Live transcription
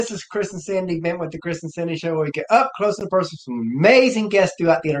This is Chris and Sandy Bent with the Chris and Sandy Show, where we get up close and personal with some amazing guests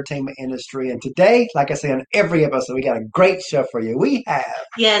throughout the entertainment industry. And today, like I say on every episode, we got a great show for you. We have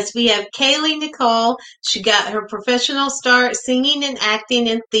Kailey Nicole. She got her professional start singing and acting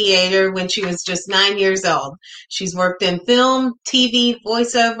in theater when she was just 9 years old. She's worked in film, TV,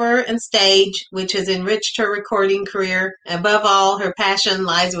 voiceover, and stage, which has enriched her recording career. Above all, her passion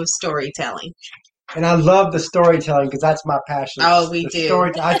lies with storytelling. And I love the storytelling because that's my passion. Oh, we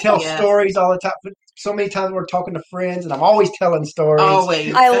do. I tell stories all the time. So many times we're talking to friends, and I'm always telling stories.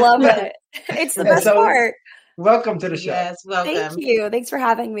 Always. I love it. It's the best part. Welcome to the show. Yes, welcome. Thank you. Thanks for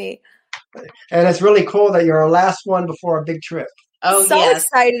having me. And it's really cool that you're our last one before a big trip. Oh, so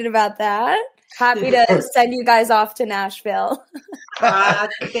excited about that. Happy to send you guys off to Nashville.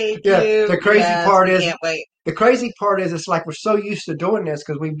 Thank you. The crazy part is, can't wait. The crazy part is, it's like we're so used to doing this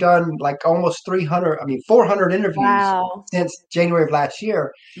because we've done like almost 400 interviews since January of last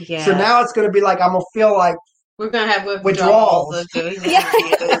year. Yeah. So now it's going to be like, I'm going to feel like we're going to have withdrawals of doing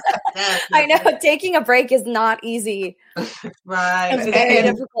interviews. I know. Taking a break is not easy. Right. It's very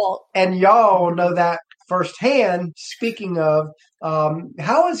difficult. And y'all know that firsthand. Speaking of,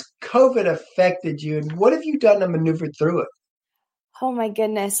 how has COVID affected you, and what have you done to maneuver through it? Oh my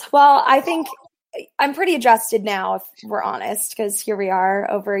goodness. Well, I think I'm pretty adjusted now, if we're honest, because here we are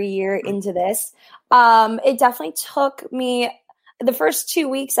over a year into this. It definitely took me the first 2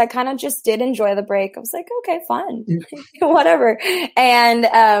 weeks. I kind of just did enjoy the break. I was like, okay, fun, whatever. And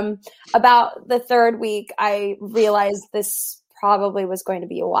about the third week, I realized this probably was going to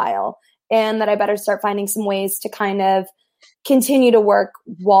be a while and that I better start finding some ways to kind of continue to work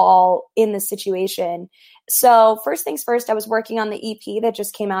while in this situation. So first things first, I was working on the EP that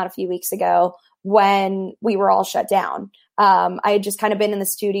just came out a few weeks ago when we were all shut down. I had just kind of been in the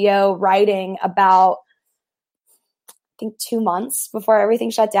studio writing about, I think, 2 months before everything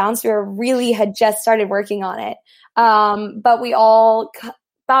shut down. So we really had just started working on it. But we all,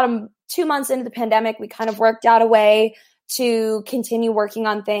 about 2 months into the pandemic, we kind of worked out a way to continue working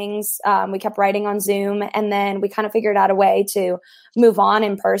on things. We kept writing on Zoom, and then we kind of figured out a way to move on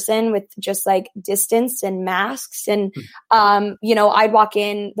in person with just like distance and masks. And, I'd walk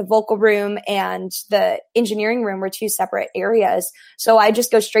in. The vocal room and the engineering room were two separate areas. So I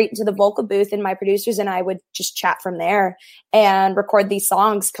just go straight into the vocal booth, and my producers and I would just chat from there and record these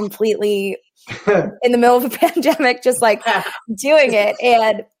songs completely in the middle of a pandemic, just like doing it.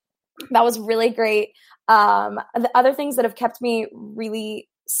 And that was really great. The other things that have kept me really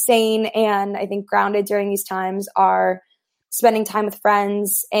sane and I think grounded during these times are spending time with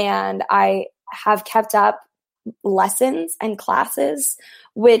friends. And I have kept up lessons and classes,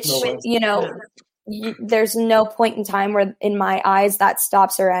 which, there's no point in time where in my eyes that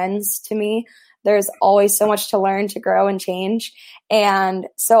stops or ends to me. There's always so much to learn, to grow and change. And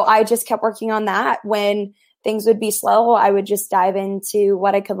so I just kept working on that. When things would be slow, I would just dive into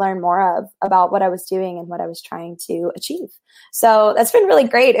what I could learn more of about what I was doing and what I was trying to achieve. So that's been really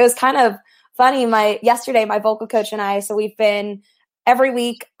great. It was kind of funny. Yesterday, my vocal coach and I, so we've been every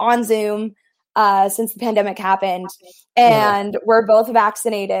week on Zoom since the pandemic happened, and we're both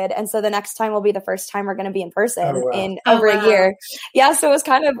vaccinated. And so the next time will be the first time we're going to be in person in over a year. Yeah. So it was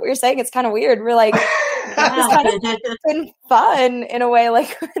kind of, you're saying it's kind of weird. We're like, it's kind of been fun in a way,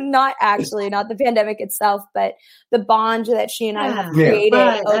 like not the pandemic itself, but the bond that she and I have created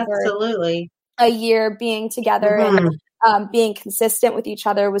over a year being together and being consistent with each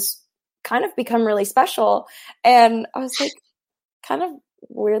other was kind of become really special. And I was like kind of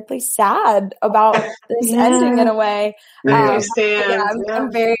weirdly sad about this ending in a way.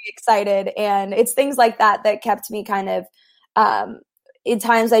 I'm very excited. And it's things like that that kept me kind of, in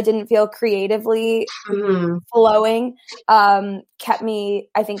times I didn't feel creatively flowing, kept me,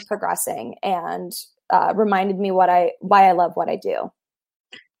 I think, progressing and reminded me why I love what I do.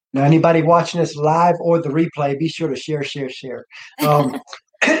 Now, anybody watching this live or the replay, be sure to share.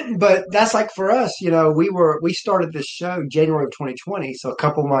 But that's like for us, we started this show January of 2020, so a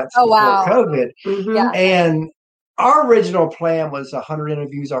couple months before COVID. And our original plan was 100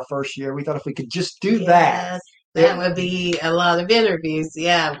 interviews our first year. We thought if we could just do that. That would be a lot of interviews.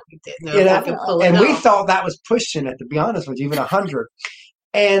 Yeah. We didn't know if we could pull it off. We thought that was pushing it, to be honest with you, even 100.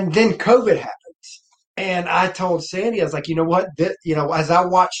 And then COVID happened. And I told Sandy, I was like, you know what? As I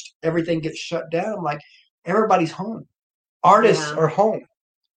watched everything get shut down, I'm like, everybody's home. Artists are home.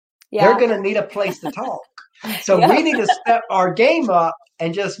 Yeah. They're going to need a place to talk. So we need to step our game up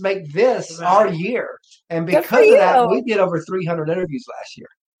and just make this our year. And because of that, we did over 300 interviews last year.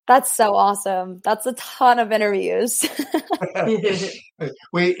 That's so awesome. That's a ton of interviews.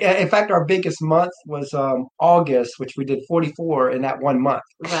 In fact, our biggest month was August, which we did 44 in that 1 month.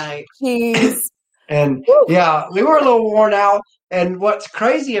 Right. Jeez. And Woo. yeah, we were a little worn out. And what's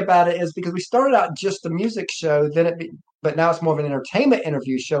crazy about it is because we started out just a music show, but now it's more of an entertainment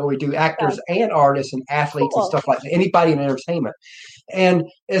interview show. We do actors and artists and athletes and stuff like that. Anybody in entertainment. And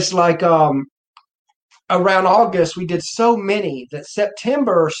it's like around August, we did so many that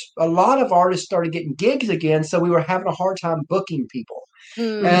September, a lot of artists started getting gigs again. So we were having a hard time booking people.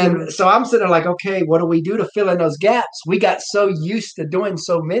 Mm-hmm. And so I'm sitting there like, okay, what do we do to fill in those gaps? We got so used to doing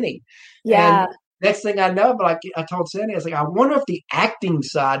so many. Yeah. And next thing I know, but like I told Sandy, I was like, I wonder if the acting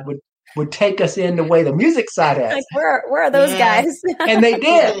side would take us in the way the music side has. Like, where are those guys? And they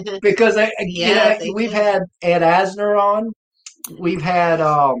did, because we've had Ed Asner on. We've had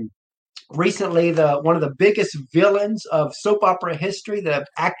recently one of the biggest villains of soap opera history, the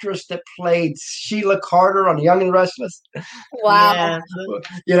actress that played Sheila Carter on Young and Restless. Wow.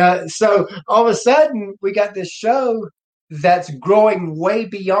 So all of a sudden we got this show that's growing way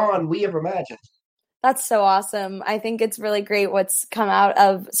beyond we ever imagined. That's so awesome. I think it's really great what's come out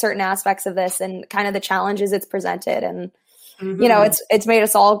of certain aspects of this and kind of the challenges it's presented. And, it's made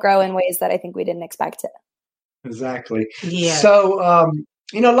us all grow in ways that I think we didn't expect it. Exactly. Yeah. So,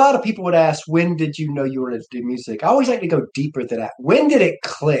 a lot of people would ask, when did you know you were going to do music? I always like to go deeper than that. When did it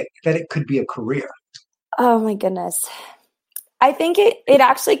click that it could be a career? Oh, my goodness. I think it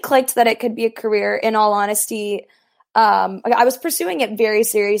actually clicked that it could be a career, in all honesty. I was pursuing it very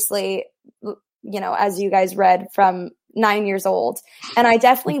seriously, as you guys read, from 9 years old. And I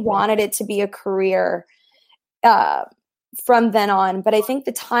definitely wanted it to be a career from then on. But I think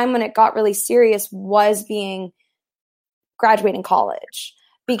the time when it got really serious was graduating college.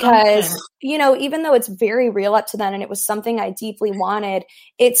 Because, even though it's very real up to then and it was something I deeply wanted,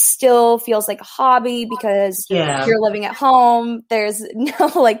 it still feels like a hobby because you're living at home. There's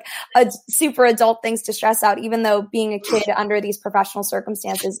no a super adult things to stress out, even though being a kid under these professional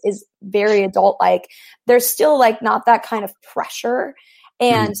circumstances is very adult-like. There's still not that kind of pressure.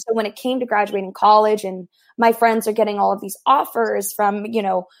 And so when it came to graduating college and my friends are getting all of these offers from,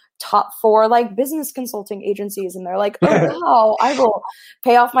 top 4 business consulting agencies, and they're like, oh wow, I will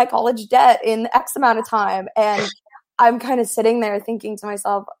pay off my college debt in X amount of time. And I'm kind of sitting there thinking to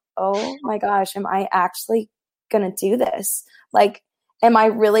myself, oh my gosh, am I actually gonna do this? Am I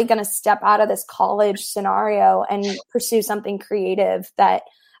really gonna step out of this college scenario and pursue something creative that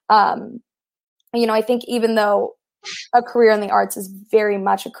I think even though a career in the arts is very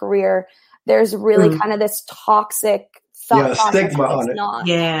much a career, there's really kind of this toxic stigma on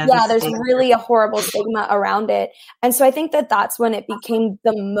it. There's really a horrible stigma around it. And so I think that's when it became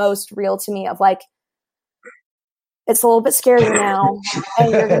the most real to me of it's a little bit scary now.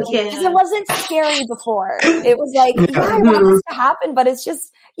 And you're gonna, because it wasn't scary before. It was I want this to happen, but it's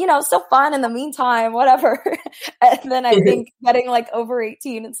just, so fun in the meantime, whatever. And then I think getting over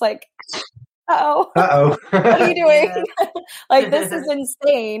 18, it's uh-oh, what are you doing? This is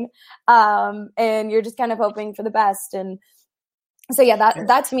insane. And you're just kind of hoping for the best. And so,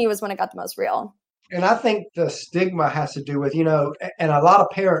 that to me was when it got the most real. And I think the stigma has to do with, and a lot of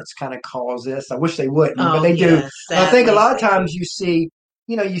parents kind of cause this. I wish they wouldn't, but they do. I think a lot of times you see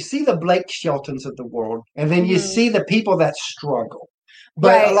the Blake Sheltons of the world, and then you see the people that struggle.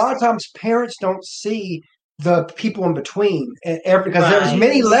 But a lot of times parents don't see the people in between, because there's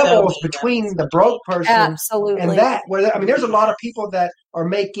many levels between the broke person and that. There's a lot of people that are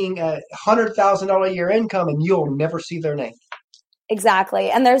making $100,000 a year income, and you'll never see their name. Exactly.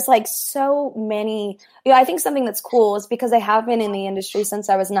 And there's so many, I think something that's cool is because I have been in the industry since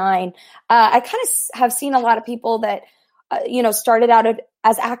I was 9. I kind of have seen a lot of people that, started out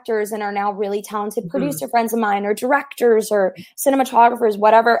as actors and are now really talented producer friends of mine, or directors or cinematographers,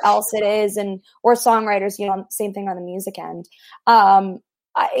 whatever else it is, or songwriters, same thing on the music end.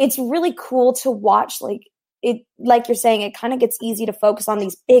 It's really cool to watch, it, like you're saying, it kind of gets easy to focus on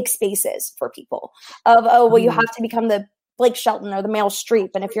these big spaces for people of, you have to become the Blake Shelton or the Meryl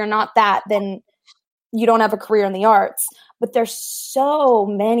Streep. And if you're not that, then you don't have a career in the arts. But there's so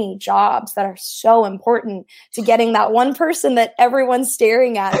many jobs that are so important to getting that one person that everyone's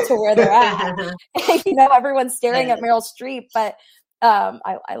staring at to where they're at. Everyone's staring at Meryl Streep, but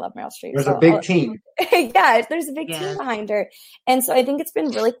I love Meryl Streep. There's a big team. There's a big team behind her. And so I think it's been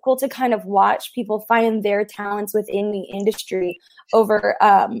really cool to kind of watch people find their talents within the industry over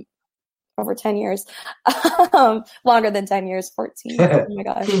 10 years, longer than 10 years, 14. Oh my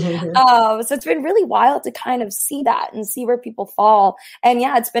gosh. So it's been really wild to kind of see that and see where people fall. And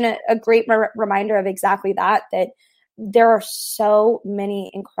it's been a great reminder of exactly that there are so many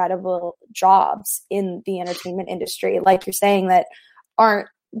incredible jobs in the entertainment industry, like you're saying, that aren't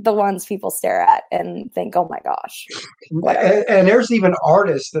the ones people stare at and think, oh my gosh. And there's even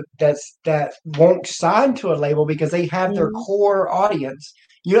artists that won't sign to a label because they have their core audience.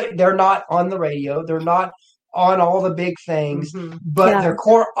 They're not on the radio, they're not on all the big things, but their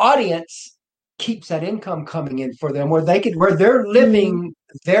core audience keeps that income coming in for them, where they're living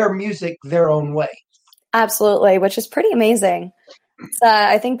their music their own way. Absolutely, which is pretty amazing.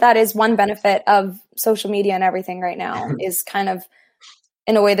 I think that is one benefit of social media and everything right now is kind of,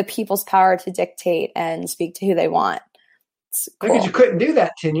 in a way, the people's power to dictate and speak to who they want. It's cool. Because you couldn't do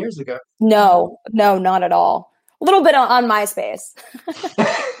that 10 years ago. No, not at all. A little bit on MySpace.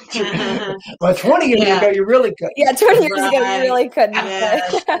 Well, 20 years ago, you really couldn't. Yeah, 20 years ago, you really couldn't.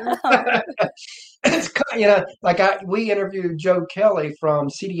 It's, we interviewed Joe Kelly from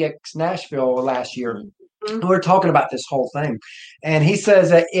CDX Nashville last year. We were talking about this whole thing, and he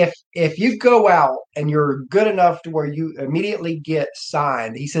says that if you go out and you're good enough to where you immediately get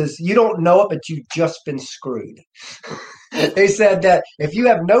signed, he says you don't know it, but you've just been screwed. He said that if you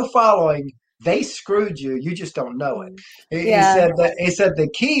have no following, they screwed you. You just don't know it. He said the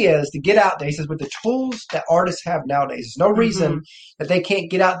key is to get out there. He says with the tools that artists have nowadays, there's no reason that they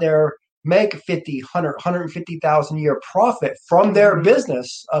can't get out there, make 50, 100, 150,000 a year profit from their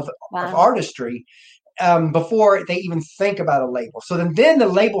business of artistry. Before they even think about a label. So then the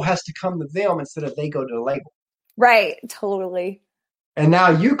label has to come to them instead of they go to the label. Right. Totally. And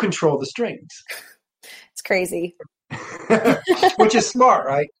now you control the strings. It's crazy. Which is smart,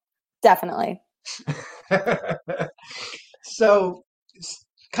 right? Definitely. So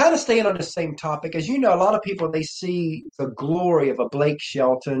kind of staying on the same topic, as you know, a lot of people, they see the glory of a Blake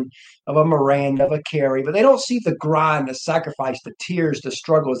Shelton, of a Miranda, of a Carey, but they don't see the grind, the sacrifice, the tears, the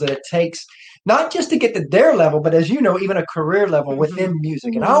struggles that it takes, not just to get to their level, but as you know, even a career level within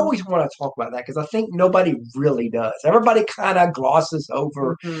music. And I always want to talk about that because I think nobody really does. Everybody kind of glosses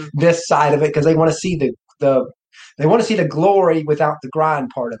over this side of it because they want to see they want to see the glory without the grind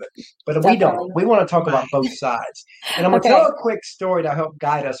part of it. But we don't. We want to talk about both sides. And I'm going to tell a quick story to help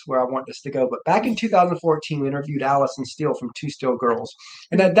guide us where I want this to go. But back in 2014, we interviewed Allison Steele from Two Steel Girls.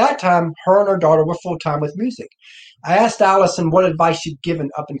 And at that time, her and her daughter were full-time with music. I asked Allison what advice she'd give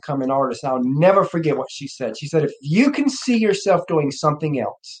an up-and-coming artist. And I'll never forget what she said. She said, if you can see yourself doing something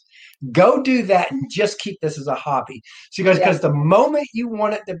else, go do that and just keep this as a hobby. She goes, because the moment you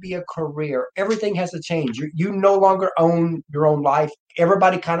want it to be a career, everything has to change. You no longer own your own life.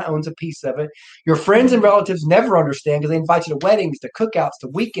 Everybody kind of owns a piece of it. Your friends and relatives never understand because they invite you to weddings, to cookouts, to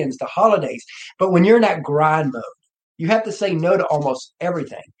weekends, to holidays. But when you're in that grind mode, you have to say no to almost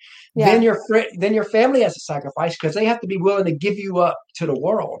everything. Yeah. Then your family has to sacrifice because they have to be willing to give you up to the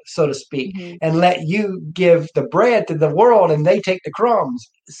world, so to speak, and let you give the bread to the world and they take the crumbs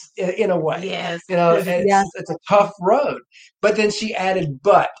in a way. Yes. It's a tough road. But then she added,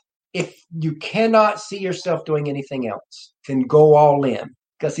 but if you cannot see yourself doing anything else, then go all in.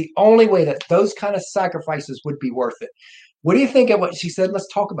 Because the only way that those kind of sacrifices would be worth it. What do you think of what she said?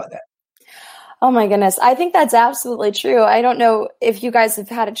 Let's talk about that. Oh my goodness. I think that's absolutely true. I don't know if you guys have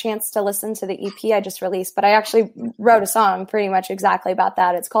had a chance to listen to the EP I just released, but I actually wrote a song pretty much exactly about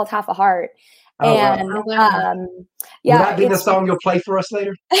that. It's called Half a Heart. Would that be the song you'll play for us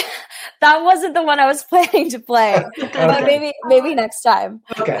later? That wasn't the one I was planning to play, but maybe next time.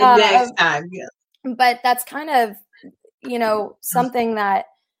 Okay, next time. Yeah. But that's kind of, something that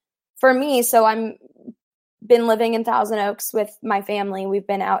for me, so I'm been living in Thousand Oaks with my family. We've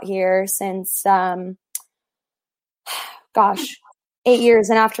been out here since, 8 years.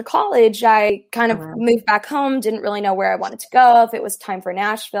 And after college, I kind of moved back home, didn't really know where I wanted to go, if it was time for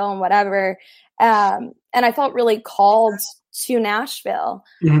Nashville and whatever. And I felt really called to Nashville,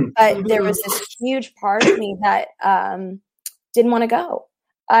 but there was this huge part of me that didn't want to go.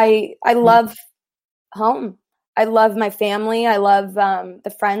 I love home. I love my family. I love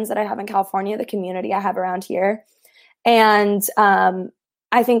the friends that I have in California, the community I have around here. And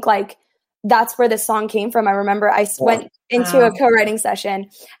I think that's where this song came from. I remember I went into a co-writing session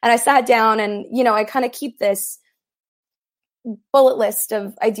and I sat down and, I kind of keep this bullet list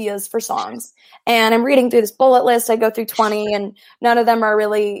of ideas for songs. And I'm reading through this bullet list. I go through 20 and none of them are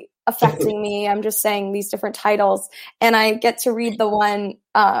really affecting me. I'm just saying these different titles. And I get to read the one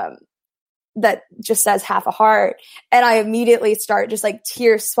that just says Half a Heart. And I immediately start just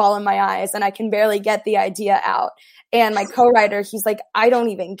tears swell in my eyes and I can barely get the idea out. And my co-writer, he's like, I don't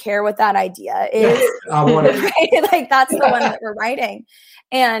even care what that idea is. I want it. Right? That's the one that we're writing.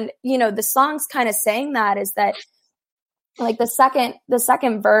 And, the song's kind of saying that is that the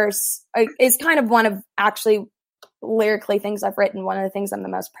second verse is kind of one of actually lyrically things I've written, one of the things I'm the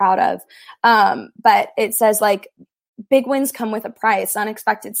most proud of. But it says like, big wins come with a price,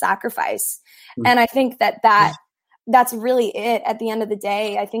 unexpected sacrifice. Mm-hmm. And I think that's really it at the end of the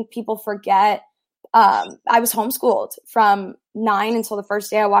day. I think people forget, I was homeschooled from 9 until the first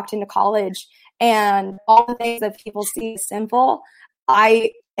day I walked into college, and all the things that people see as simple,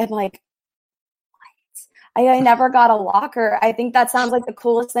 I am like, what? I never got a locker. I think that sounds like the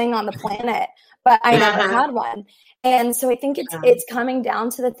coolest thing on the planet, but I never had one. And so I think it's coming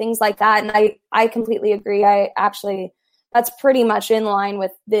down to the things like that. And I completely agree. That's pretty much in line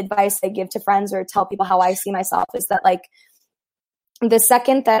with the advice I give to friends or tell people how I see myself, is that like, the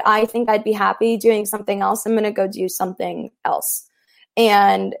second that I think I'd be happy doing something else, I'm going to go do something else.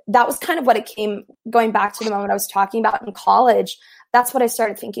 And that was kind of what it came, going back to the moment I was talking about in college. That's what I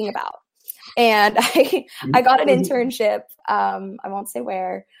started thinking about. And I got an internship. I won't say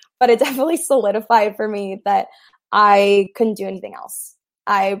where, but it definitely solidified for me that I couldn't do anything else.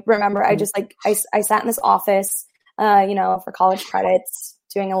 I remember I just like, I sat in this office, for college credits,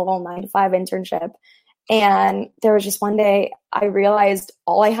 doing a little 9-to-5 internship. And there was just one day I realized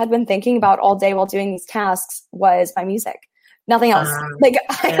all I had been thinking about all day while doing these tasks was my music. Nothing else.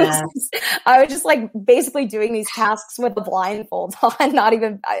 I was just like basically doing these tasks with the blindfold on.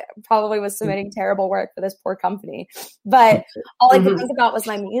 I probably was submitting terrible work for this poor company, but all I could think about was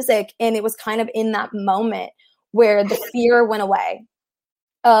my music. And it was kind of in that moment where the fear went away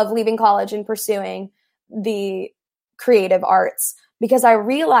of leaving college and pursuing the creative arts, because I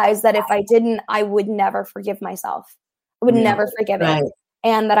realized that if I didn't, I would never forgive myself. I would never forgive it.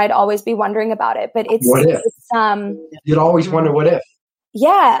 And that I'd always be wondering about it. But what if? You'd always wonder what if.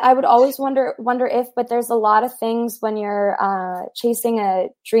 Yeah, I would always wonder if, but there's a lot of things when you're chasing a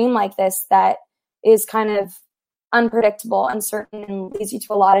dream like this that is kind of unpredictable, uncertain, and leads you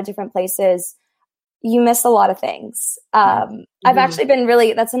to a lot of different places. You miss a lot of things. I've actually been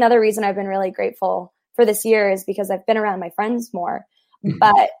that's another reason I've been really grateful for this year, is because I've been around my friends more.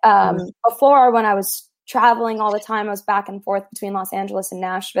 But before, when I was traveling all the time, I was back and forth between Los Angeles and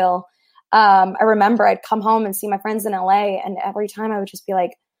Nashville. I remember I'd come home and see my friends in LA, and every time I would just be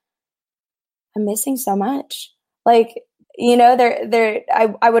like, I'm missing so much. Like,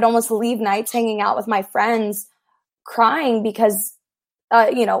 I would almost leave nights hanging out with my friends crying because,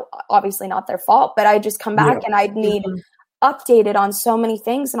 obviously not their fault, but I'd just come back and I'd need updated on so many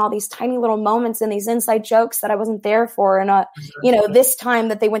things and all these tiny little moments and these inside jokes that I wasn't there for. And, this time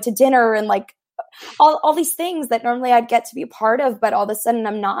that they went to dinner and like all these things that normally I'd get to be a part of, but all of a sudden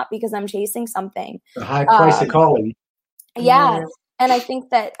I'm not because I'm chasing something. The high price of calling. Yeah. And I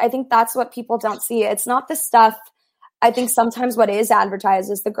think that's what people don't see. It's not the stuff. I think sometimes what is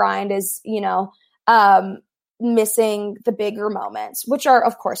advertised is the grind is, missing the bigger moments, which are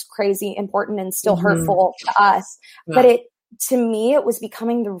of course crazy important and still hurtful to us. Yeah. But to me, it was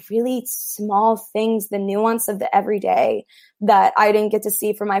becoming the really small things, the nuance of the everyday that I didn't get to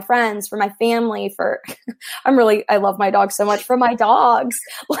see from my friends, for my family, I love my dog so much, for my dogs.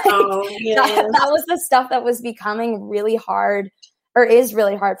 Like, that was the stuff that was becoming really hard, or is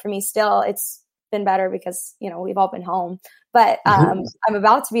really hard for me still. It's been better because, we've all been home, but I'm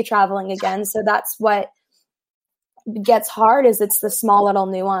about to be traveling again. So that's what gets hard, is it's the small little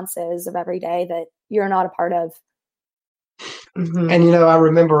nuances of every day that you're not a part of. And I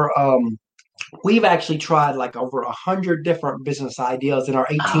remember we've actually tried like over 100 different business ideas in our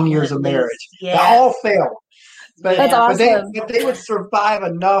 18 years of marriage. They all failed, but that's awesome. but they would survive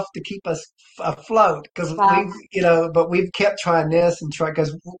enough to keep us afloat, because we've kept trying this and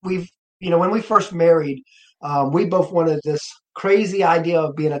because when we first married, we both wanted this crazy idea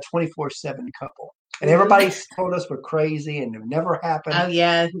of being a 24/7 couple. And everybody told us we're crazy and it never happened. Oh,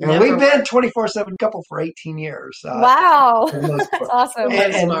 yeah. And we've been 24/7 couple for 18 years. Wow. That's awesome.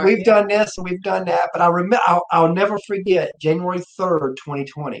 And we've done this and we've done that. But I remember, I'll never forget January 3rd,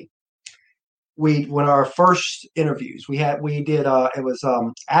 2020. When our first interviews, it was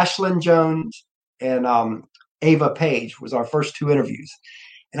Ashlyn Jones and Ava Page was our first 2 interviews.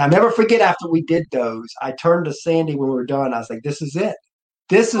 And I'll never forget, after we did those, I turned to Sandy when we were done. I was like, this is it.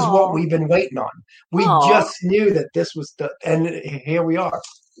 This is what we've been waiting on. We just knew that this was and here we are.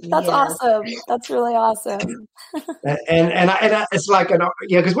 That's awesome. That's really awesome. and it's like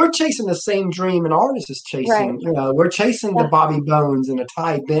because we're chasing the same dream an artist is chasing. Right. We're chasing the Bobby Bones and the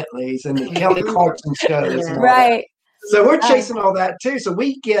Ty Bentleys and the Kelly Clarkson shows. Right. So we're chasing all that too. So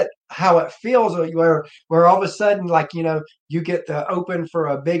we get how it feels where all of a sudden, like, you get to open for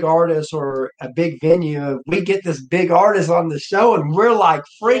a big artist or a big venue. We get this big artist on the show and we're like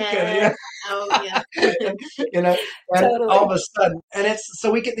freaking, Yeah. Oh yeah. and Totally. all of a sudden, and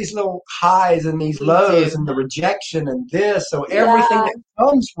so we get these little highs and these We lows do. and the rejection and this. So everything that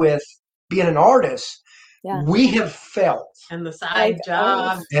comes with being an artist, we have felt. And the side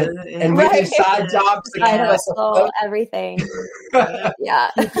jobs. And we do side jobs to keep us afloat. Everything. Yeah.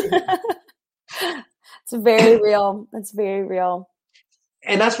 It's very real. It's very real.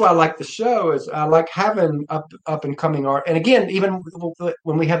 And that's why I like the show is I like having up and coming art. And again, even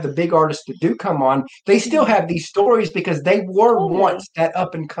when we have the big artists that do come on, they still have these stories because they were once that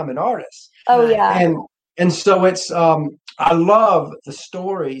up and coming artist. Oh yeah. And so it's I love the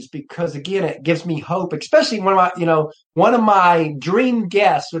stories because again it gives me hope, especially one of my dream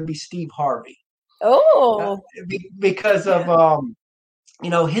guests would be Steve Harvey. Oh. Because of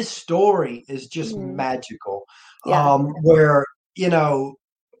his story is just magical. Where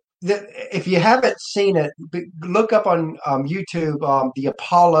if you haven't seen it, look up on YouTube the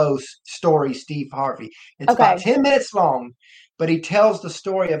Apollo story, Steve Harvey. It's about 10 minutes long, but he tells the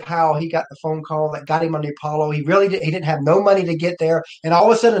story of how he got the phone call that got him on the Apollo. He didn't have no money to get there, and all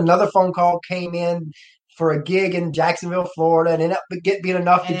of a sudden another phone call came in for a gig in Jacksonville, Florida, and ended up being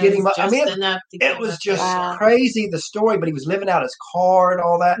enough to get him up. I mean, it was just crazy, the story, but he was living out his car and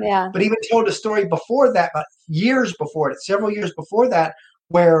all that. Yeah. But he even told a story before that, but several years before that,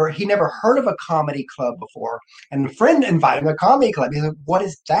 where he never heard of a comedy club before. And a friend invited him to a comedy club. He said, "What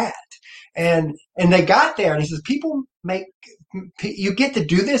is that?" And they got there, and he says, you get to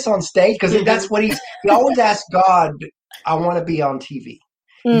do this on stage? Because that's what he always asked God, I want to be on TV.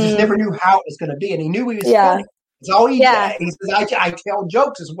 He just never knew how it was going to be, and he knew he was funny. It's all he did. He says, I tell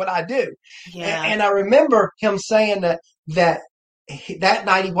jokes is what I do. Yeah. And I remember him saying that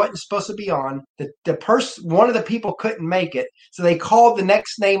night he wasn't supposed to be on. One of the people couldn't make it, so they called the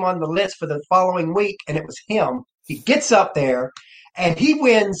next name on the list for the following week, and it was him. He gets up there, and he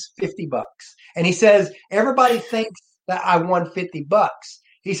wins $50. And he says, everybody thinks that I won $50.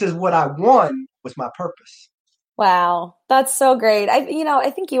 He says, what I won was my purpose. Wow. That's so great.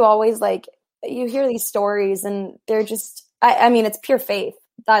 I think you always you hear these stories and they're just, I mean, it's pure faith.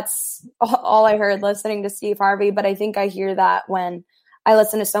 That's all I heard listening to Steve Harvey. But I think I hear that when I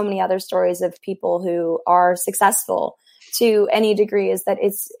listen to so many other stories of people who are successful to any degree, is that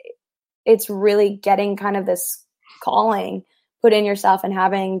it's really getting kind of this calling put in yourself and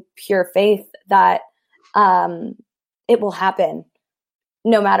having pure faith that it will happen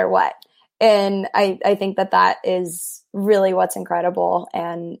no matter what. And I think that is really what's incredible.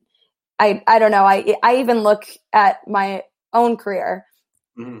 And I don't know. I even look at my own career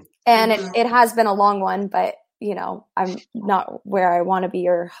and it has been a long one, but I'm not where I want to be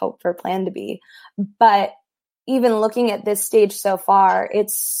or hope or plan to be. But even looking at this stage so far,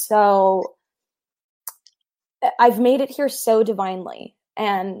 I've made it here so divinely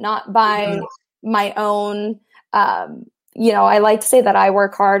and not by my own, I like to say that I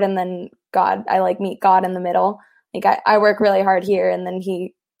work hard and then I meet God in the middle. I work really hard here and then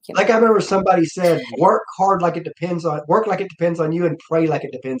he, I remember somebody said, work like it depends on you and pray like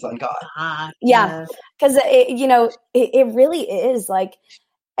it depends on God. Yeah. Cause it really is like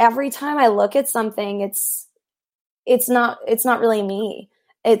every time I look at something, it's not really me.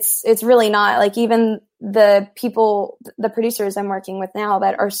 It's really not. Like even the people, the producers I'm working with now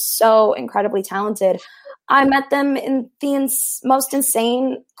that are so incredibly talented, I met them in the most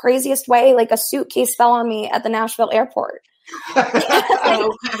insane, craziest way. Like a suitcase fell on me at the Nashville airport.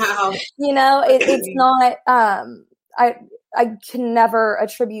 Oh, wow. It's not, I can never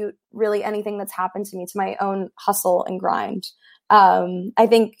attribute really anything that's happened to me to my own hustle and grind. I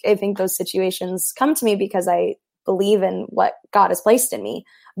think those situations come to me because I believe in what God has placed in me,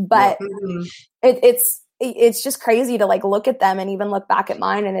 but it's just crazy to look at them and even look back at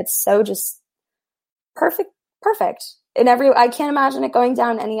mine. And it's so just perfect in I can't imagine it going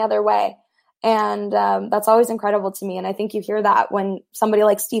down any other way. And that's always incredible to me. And I think you hear that when somebody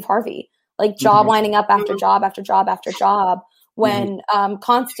like Steve Harvey, job lining up after job after job after job, when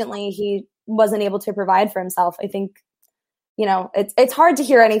constantly he wasn't able to provide for himself. I think, it's hard to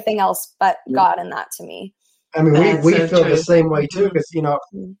hear anything else but God in that to me. I mean, we feel the same way too, because,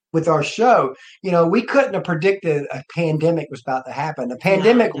 with our show, we couldn't have predicted a pandemic was about to happen. The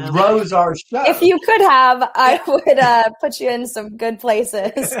pandemic rose our show. If you could have, I would put you in some good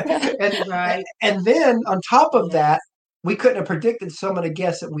places. And then on top of that, we couldn't have predicted some of the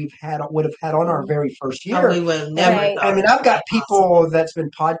guests that would have had on our very first year. We would have never. I mean, I've got people that's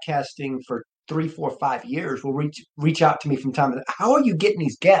been podcasting for 3, 4, 5 years will reach out to me from time to time. How are you getting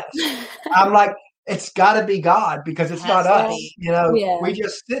these guests? I'm like, it's got to be God, because it's not us. We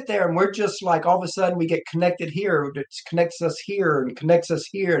just sit there and we're just like, all of a sudden we get connected here. It connects us here and connects us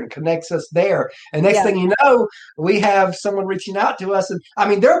here and connects us there. And next thing you know, we have someone reaching out to us. And I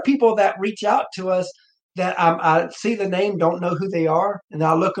mean, there are people that reach out to us that I see the name, don't know who they are, and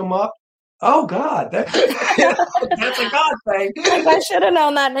I look them up. Oh God, that's a God thing. Like, I should have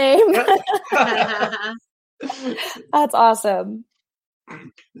known that name. That's awesome.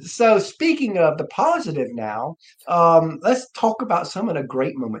 So speaking of the positive now, let's talk about some of the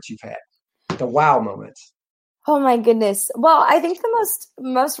great moments you've had, the wow moments. Oh my goodness. Well, I think the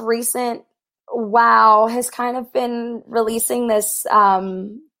most recent wow has kind of been releasing this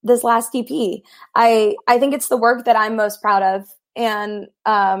this last EP. I think it's the work that I'm most proud of, and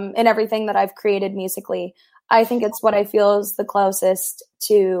in everything that I've created musically. I think it's what I feel is the closest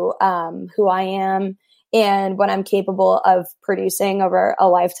to who I am and what I'm capable of producing over a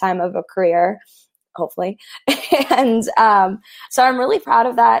lifetime of a career, hopefully. And so I'm really proud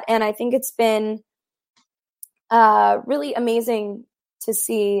of that. And I think it's been really amazing to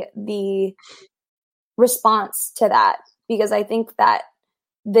see the response to that, because I think that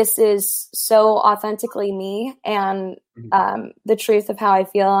this is so authentically me and the truth of how I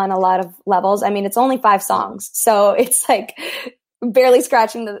feel on a lot of levels. I mean, it's only 5 songs, so it's like barely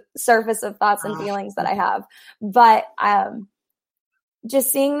scratching the surface of thoughts and feelings that I have. But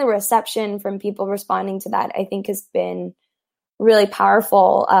just seeing the reception from people responding to that, I think, has been really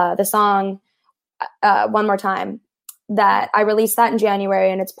powerful. The song One More Time, that I released that in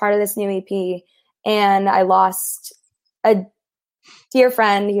January, and it's part of this new EP. And I lost a dear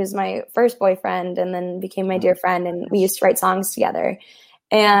friend. He was my first boyfriend and then became my dear friend, and we used to write songs together.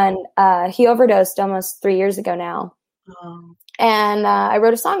 And he overdosed almost 3 years ago now. Oh. And I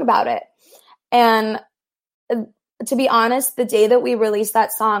wrote a song about it. And to be honest, the day that we released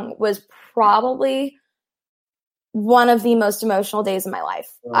that song was probably one of the most emotional days of my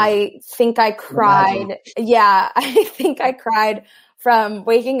life. Oh. I think I cried. Yeah, I think I cried from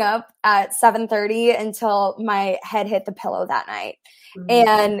waking up at 7:30 until my head hit the pillow that night.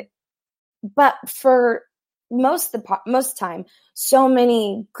 Mm-hmm. But for most of the time, so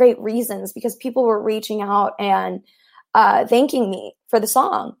many great reasons, because people were reaching out and thanking me for the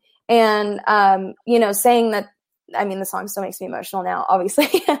song, and saying that, I mean, the song still makes me emotional now,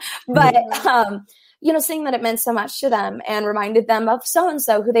 obviously, but saying that it meant so much to them and reminded them of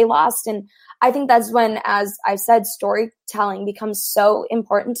so-and-so who they lost. And I think that's when, as I said, storytelling becomes so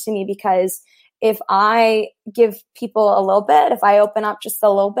important to me, because if I give people a little bit, if I open up just a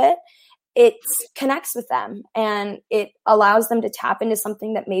little bit, it connects with them and it allows them to tap into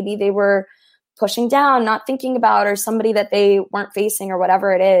something that maybe they were pushing down, not thinking about, or somebody that they weren't facing, or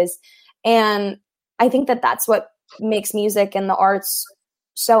whatever it is. And I think that that's what makes music and the arts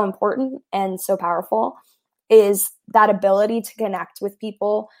so important and so powerful, is that ability to connect with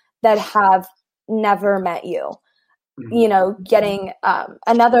people that have never met you. Getting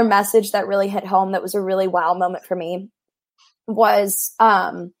another message that really hit home, that was a really wow moment for me, was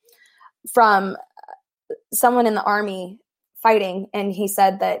from someone in the Army fighting. And he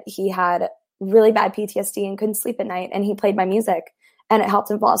said that he had really bad PTSD and couldn't sleep at night. And he played my music and it helped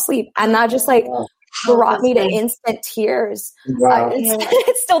him fall asleep. And that just brought me to instant tears. Wow.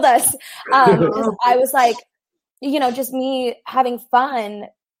 It still does. I was like, just me having fun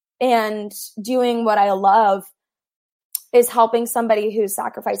and doing what I love is helping somebody who's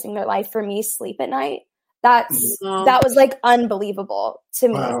sacrificing their life for me sleep at night. That was unbelievable to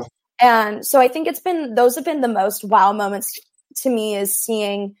me. Wow. And so I think those have been the most wow moments to me, is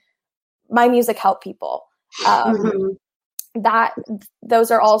seeing my music help people. That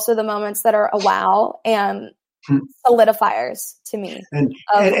those are also the moments that are a wow and solidifiers to me. And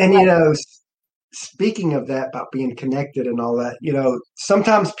speaking of that, about being connected and all that,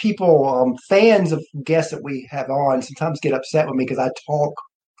 sometimes people, fans of guests that we have on, sometimes get upset with me because I talk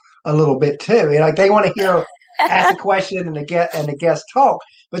a little bit too. Like, they want to hear ask a question and the guest talk,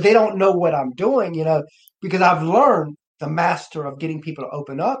 but they don't know what I'm doing. Because I've learned the master of getting people to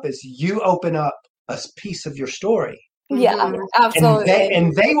open up is you open up a piece of your story. Yeah, absolutely.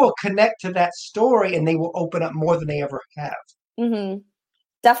 And they will connect to that story, and they will open up more than they ever have. Mm-hmm.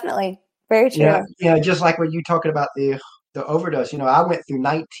 Definitely. Very true. Just like when you talking about the overdose, I went through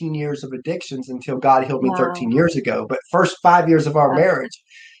 19 years of addictions until God healed me 13 years ago. But first 5 years of our marriage,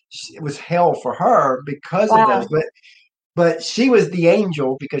 it was hell for her because of those. But she was the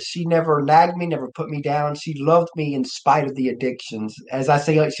angel, because she never nagged me, never put me down. She loved me in spite of the addictions. As I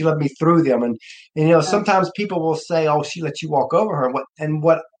say, she loved me through them. And sometimes people will say, "Oh, she let you walk over her." And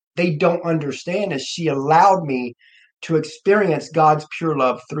what they don't understand is she allowed me to experience God's pure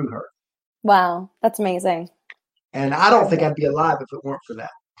love through her. Wow, that's amazing. And I don't think I'd be alive if it weren't for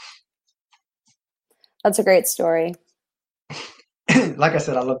that. That's a great story. Like I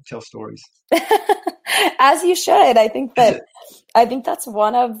said, I love to tell stories. As you should. I think that's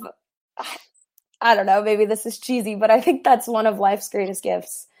one of, I don't know, maybe this is cheesy, but I think that's one of life's greatest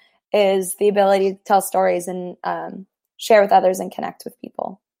gifts, is the ability to tell stories and share with others and connect with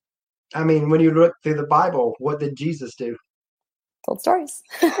people. I mean, when you look through the Bible, what did Jesus do? Told stories.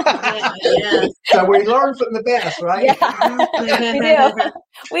 Yeah. So we learn from the best, right? Yeah, we do.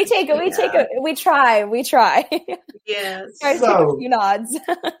 We take it. We try. Yes. Try to take a few nods.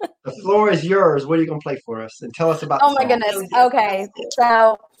 The floor is yours. What are you going to play for us? And tell us about Oh the my song. goodness. Okay.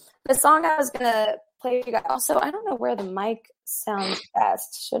 So the song I was going to play for you guys. Also, I don't know where the mic sounds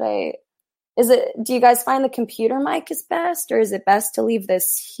best. Do you guys find the computer mic is best, or is it best to leave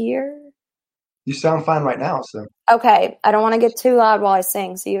this here? You sound fine right now, so. Okay. I don't want to get too loud while I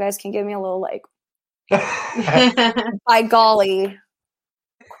sing, so you guys can give me a little, like, by golly,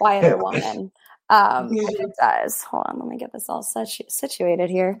 quieter woman. It does. Hold on, let me get this all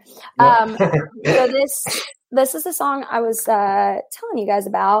situated here. So this is the song I was telling you guys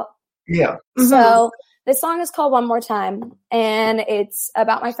about. Yeah. So this song is called One More Time, and it's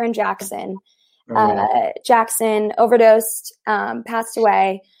about my friend Jackson. Jackson overdosed, passed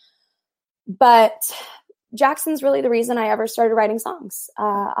away. But Jackson's really the reason I ever started writing songs.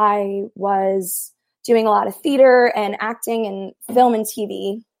 I was doing a lot of theater and acting and film and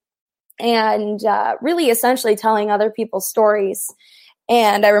TV, and really essentially telling other people's stories.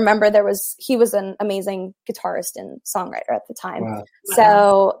 And I remember he was an amazing guitarist and songwriter at the time. Wow.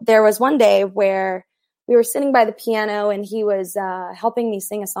 So there was one day where we were sitting by the piano and he was helping me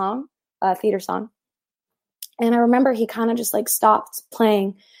sing a theater song. And I remember he kind of just like stopped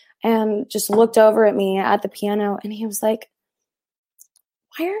playing and just looked over at me at the piano, and he was like,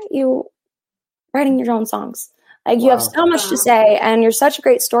 "Why aren't you writing your own songs? Like, you have so much to say, and you're such a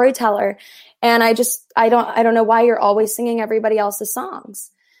great storyteller. And I don't know why you're always singing everybody else's songs."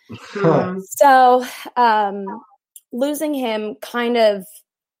 So, losing him kind of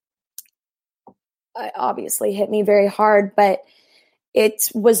obviously hit me very hard, but it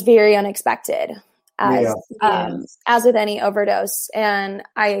was very unexpected. As with any overdose. And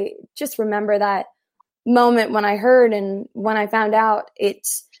I just remember that moment when I heard and when I found out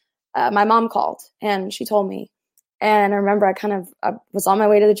my mom called and she told me. And I remember I was on my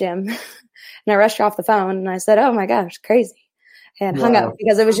way to the gym and I rushed off the phone and I said, "Oh my gosh, crazy." And hung up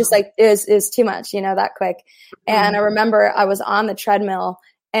because it was just like, it was too much, that quick. And I remember I was on the treadmill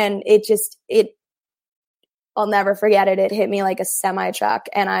and I'll never forget it. It hit me like a semi truck.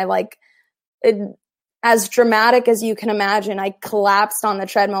 And as dramatic as you can imagine, I collapsed on the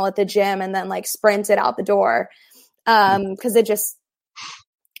treadmill at the gym and then like sprinted out the door. Cause it just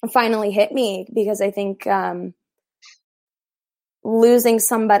finally hit me, because I think, losing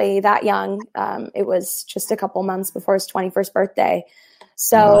somebody that young, it was just a couple months before his 21st birthday.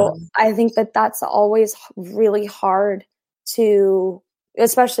 So I think that's always really hard to,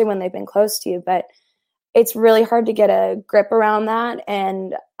 especially when they've been close to you, but it's really hard to get a grip around that.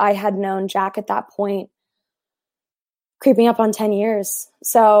 And I had known Jack at that point creeping up on 10 years.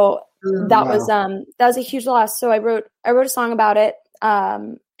 So that was a huge loss. So I wrote a song about it.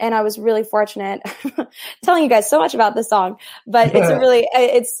 And I was really fortunate telling you guys so much about this song, but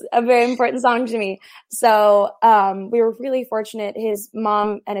it's a very important song to me. So, we were really fortunate. His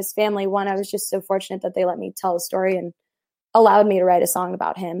mom and his family, I was just so fortunate that they let me tell the story and allowed me to write a song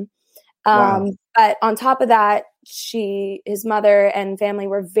about him. But on top of that, his mother and family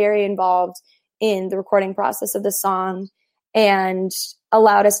were very involved in the recording process of the song and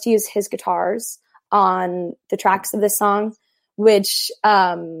allowed us to use his guitars on the tracks of the song, which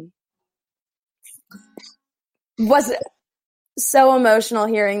was so emotional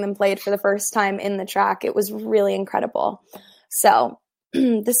hearing them played for the first time in the track. It was really incredible. So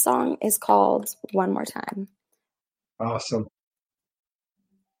this song is called One More Time. Awesome.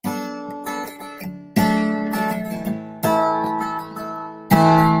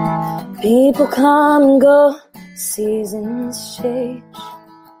 People come and go, seasons change.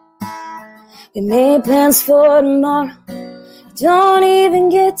 We made plans for tomorrow, don't even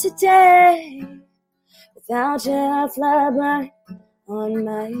get today. Without you, I fly blind on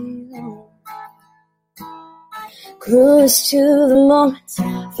my own. Cruise to the moment,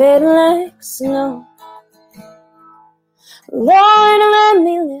 fade like snow. Lord, let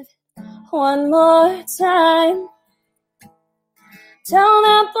me live one more time. Tell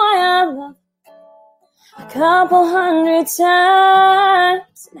that boy I love a couple hundred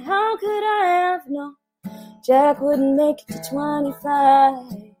times. And how could I have known Jack wouldn't make it to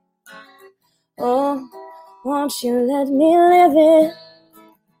 25? Oh, won't you let me live it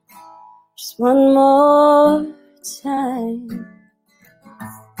just one more time?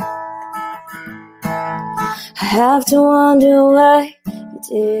 I have to wonder why you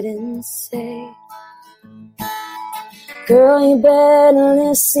didn't say, girl, you better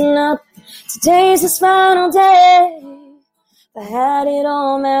listen up. Today's his final day. If I had it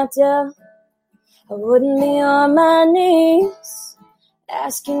all mapped out, I wouldn't be on my knees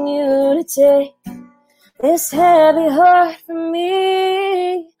asking you to take this heavy heart from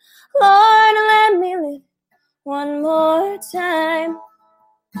me. Lord, let me live one more time.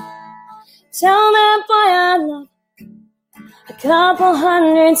 Tell that boy I love a couple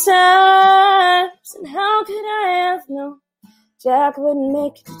hundred times. And how could I have known Jack wouldn't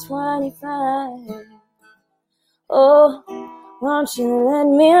make it to 25? Oh, won't you let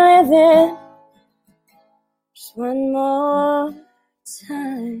me live it just one more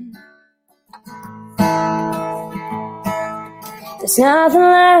time? There's nothing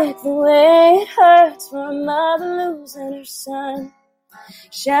like the way it hurts for a mother losing her son.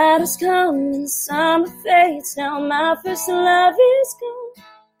 Shadows come and summer fades. Now my first love is gone.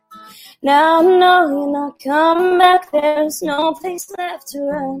 Now I know you're not coming back. There's no place left to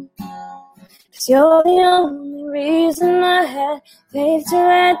run. 'Cause you're the only reason I had faith to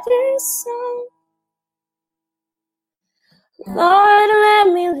write this song. Lord, let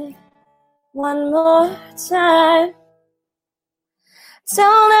me live one more time.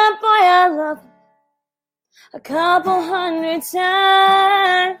 Tell that boy I love him a couple hundred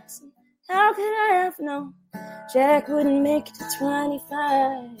times. How could I have known Jack wouldn't make it to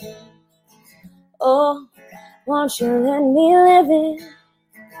 25? Oh, won't you let me live it?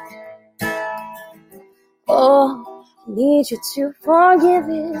 Oh, I need you to forgive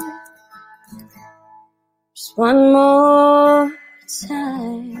it just one more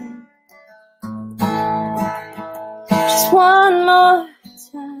time. Just one more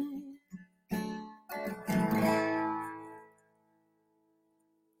time.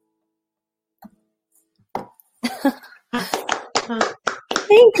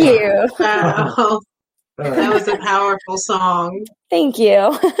 Thank you. Wow. That was a powerful song. Thank you.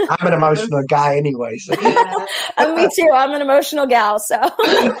 I'm an emotional guy anyway. So. Yeah. Me too. I'm an emotional gal, so.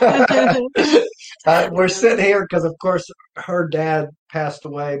 We're sitting here because, of course, her dad passed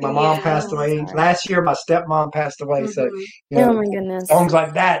away. My mom passed away. Sorry. Last year, my stepmom passed away. So, Oh my goodness. songs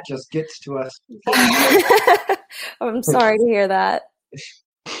like that just gets to us. I'm sorry to hear that.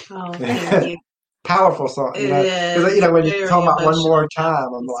 Oh, thank you. Powerful song. It Because, is when you very talk about one more emotional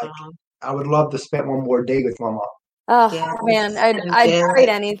time, I'm like, song. I would love to spend one more day with my mom. Oh Yes. man, I'd trade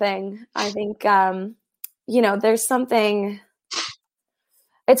anything. I think there's something.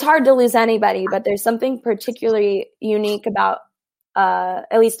 It's hard to lose anybody, but there's something particularly unique about,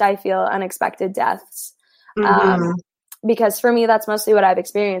 at least I feel, unexpected deaths. Mhm. Because for me, that's mostly what I've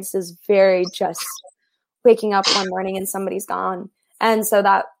experienced is very just waking up one morning and somebody's gone. And so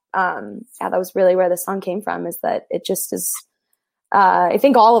that was really where the song came from, is that it just is. I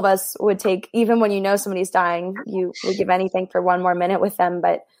think all of us would take, even when you know somebody's dying, you would give anything for one more minute with them.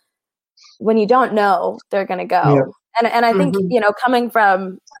 But when you don't know, they're going to go. Yeah. And I think, coming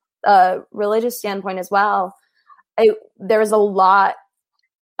from a religious standpoint as well, there was a lot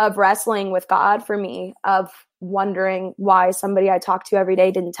of wrestling with God for me, of wondering why somebody I talked to every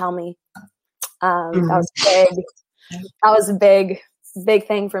day didn't tell me. That was big. That was a big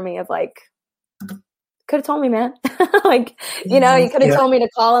thing for me, of like, could have told me, man. You could have told me to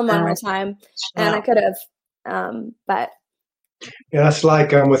call him one more time, and I could have. But Yeah, that's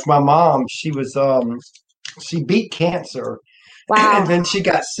like with my mom. She was she beat cancer, wow. and then she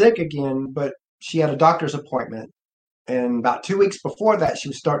got sick again. But she had a doctor's appointment, and about 2 weeks before that, she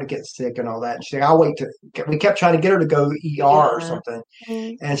was starting to get sick and all that. And she said, "I'll wait to." We kept trying to get her to go ER or something,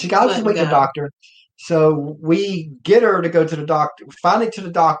 and she got, "I'll just wait to the doctor." So we get her to go to the doctor. Finally, to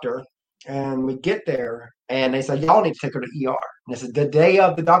the doctor. And we get there, and they said, "Y'all need to take her to ER." And this is the day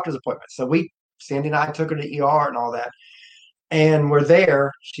of the doctor's appointment. So Sandy and I took her to ER and all that. And we're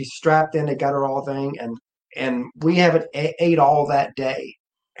there. She's strapped in. They got her all thing, and we haven't ate all that day.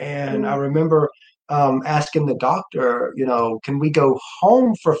 And I remember asking the doctor, can we go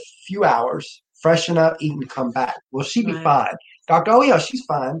home for a few hours, freshen up, eat, and come back? Will she be fine? Doctor, oh yeah, she's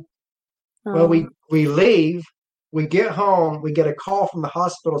fine. Well, we leave. We get home, we get a call from the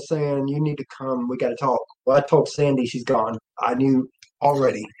hospital saying, "You need to come, we got to talk." Well, I told Sandy she's gone. I knew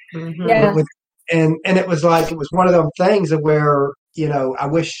already. Yeah. And it was like, it was one of them things of where, I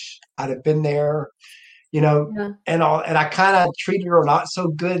wish I'd have been there. Yeah. and I kind of treated her not so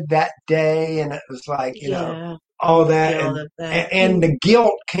good that day. And it was like, all that. All of that. And the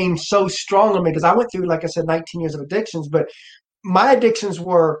guilt came so strong on me because I went through, like I said, 19 years of addictions, but my addictions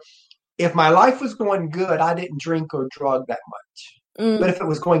were, if my life was going good, I didn't drink or drug that much. But if it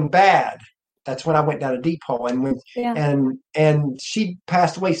was going bad, that's when I went down a deep hole. And she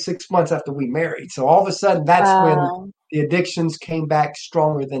passed away 6 months after we married. So all of a sudden, that's when the addictions came back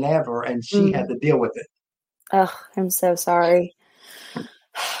stronger than ever, and she had to deal with it. Oh, I'm so sorry.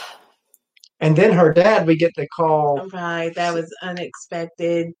 And then her dad, we get the call. Right, that was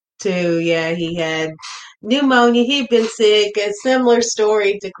unexpected too. Yeah, he had pneumonia. He'd been sick. A similar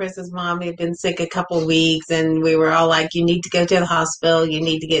story to Chris's mom. He'd been sick a couple weeks, and we were all like, "You need to go to the hospital. You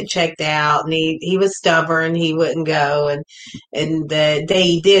need to get checked out." And he was stubborn. He wouldn't go. And the day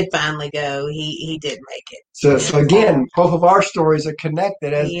he did finally go, he did make it. So again, both of our stories are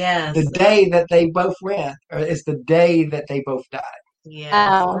connected. As the day that they both went, is the day that they both died.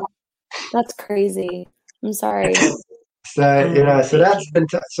 Yeah. Wow. That's crazy. I'm sorry. So, so that's been,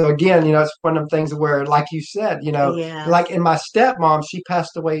 so again, it's one of the things where, like you said, like in my stepmom, she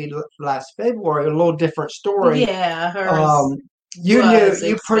passed away last February, a little different story. Yeah. Hers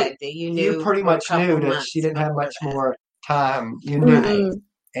you pretty much knew that she didn't have much more time. You knew.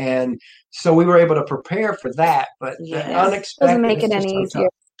 And so we were able to prepare for that, but unexpected doesn't make it any easier.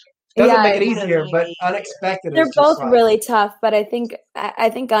 Doesn't make it easier, but unexpected. They're both really tough, but I think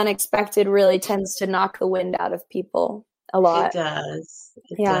unexpected really tends to knock the wind out of people a lot. It does.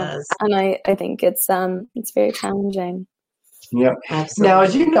 It does. And I think it's very challenging. Yep. Absolutely. Now,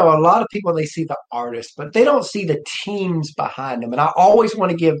 as you know, a lot of people, they see the artists, but they don't see the teams behind them. And I always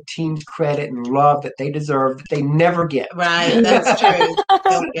want to give teams credit and love that they deserve that they never get. Right. That's true.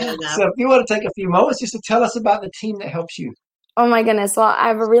 So if you want to take a few moments just to tell us about the team that helps you. Oh my goodness. Well, I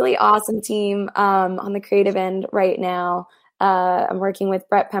have a really awesome team on the creative end right now. I'm working with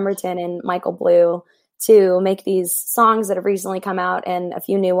Brett Pemberton and Michael Blue to make these songs that have recently come out and a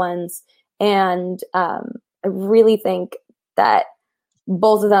few new ones. And I really think that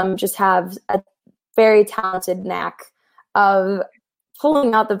both of them just have a very talented knack of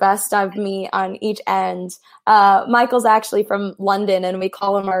pulling out the best of me on each end. Michael's actually from London, and we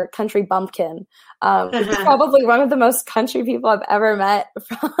call him our country bumpkin. He's probably one of the most country people I've ever met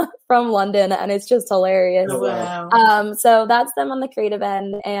from London, and it's just hilarious. Oh, wow. So that's them on the creative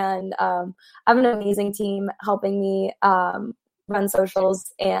end, and I have an amazing team helping me run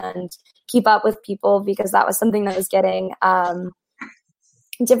socials and keep up with people, because that was something that was getting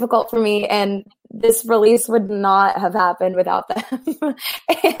difficult for me, and this release would not have happened without them.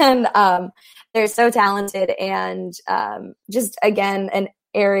 And they're so talented, and just again an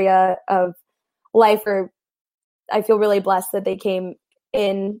area of life where I feel really blessed that they came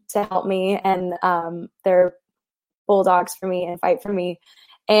in to help me, and they're bulldogs for me and fight for me.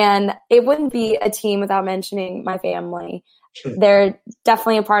 And it wouldn't be a team without mentioning my family. They're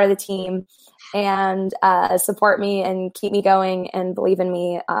definitely a part of the team, and support me and keep me going and believe in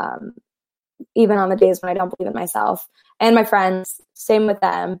me, even on the days when I don't believe in myself. And my friends, same with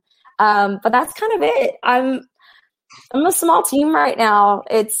them. But that's kind of it. I'm a small team right now.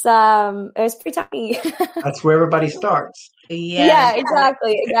 It's pretty tiny. That's where everybody starts. Yeah,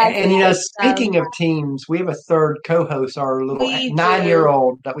 exactly. And speaking of teams, we have a third co-host, our little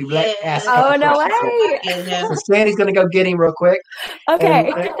 9-year-old that we let ask. Oh, no way! So Sandy's going to go get him real quick.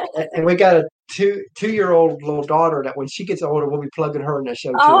 Okay. And we got a 2-year-old little daughter that when she gets older, we'll be plugging her in the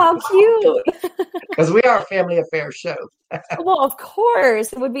show too. Oh, how cute! Because we are a family affair show. Well, of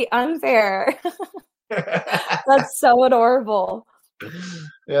course, it would be unfair. That's so adorable.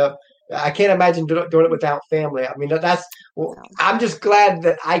 Yeah. I can't imagine doing it without family. I mean, I'm just glad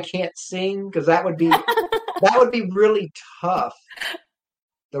that I can't sing, because that would be really tough.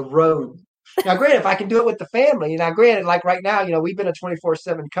 The road. Now, granted, if I can do it with the family, now granted, like right now, we've been a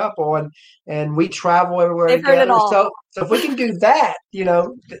 24/7 couple, and we travel everywhere together. So if we can do that,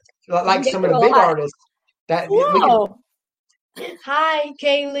 like some of the big artists, that we can. Hi,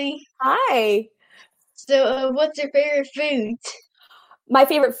 Kailey. Hi. So, what's your favorite food? My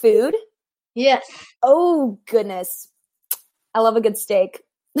favorite food? Yes. Oh, goodness. I love a good steak.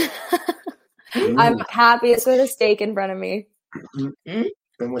 I'm happiest with a steak in front of me.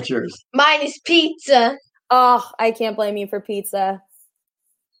 And what's yours? Mine is pizza. Oh, I can't blame you for pizza.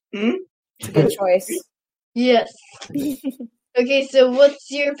 It's a good choice. Yes. Okay, so what's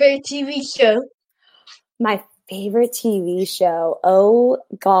your favorite TV show? My favorite TV show? Oh,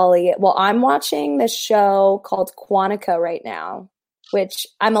 golly. Well, I'm watching this show called Quantico right now, which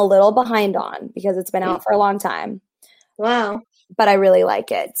I'm a little behind on because it's been out for a long time. Wow. but I really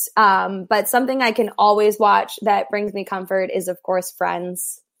like it. But something I can always watch that brings me comfort is, of course,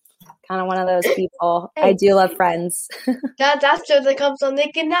 Friends. Kind of one of those people. I do love Friends. That's show that comes on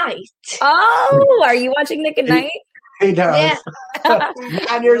Nick and Night. Oh, are you watching Nick at Night? He does. Yeah.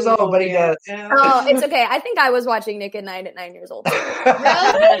 9 years old, but he does. Oh, it's okay. I think I was watching Nick at Night at 9 years old.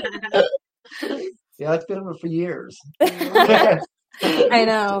 Yeah, it's been over for years. I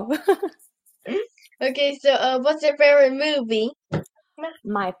know. Okay, so what's your favorite movie?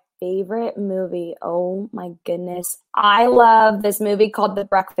 My favorite movie. Oh my goodness. I love this movie called The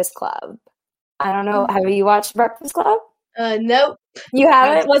Breakfast Club. I don't know. Have you watched Breakfast Club? Nope. You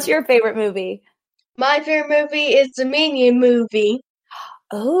haven't? What's your favorite movie? My favorite movie is the Minion movie.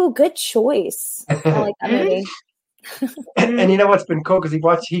 Oh, good choice. I like that movie. And you know what's been cool,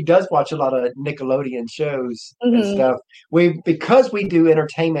 because he does watch a lot of Nickelodeon shows and stuff. Because we do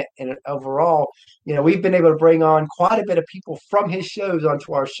entertainment and overall, we've been able to bring on quite a bit of people from his shows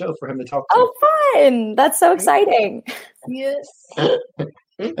onto our show for him to talk to. Oh, fun! That's so exciting. Yes.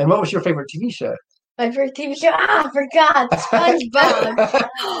 And what was your favorite TV show? My favorite TV show. I forgot. SpongeBob.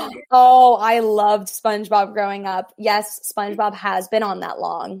 Oh, I loved SpongeBob growing up. Yes, SpongeBob has been on that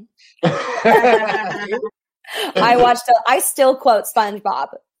long. I still quote SpongeBob.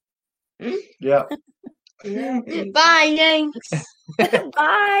 Yeah. Bye, Yanks.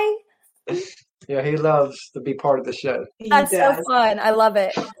 Bye. Yeah, he loves to be part of the show. That's so fun. I love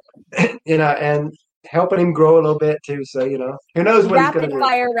it. And helping him grow a little bit too. So, who knows what he's going to do. Rapid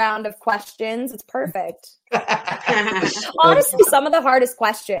fire round of questions. It's perfect. Honestly, some of the hardest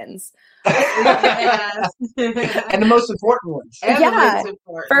questions. Yes. And the most important ones. Yeah,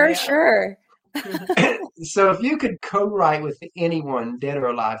 for sure. So if you could co-write with anyone, dead or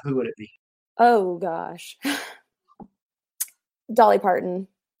alive, who would it be? Oh gosh, Dolly Parton.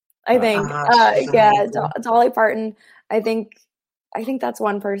 I think, Dolly Parton. I think that's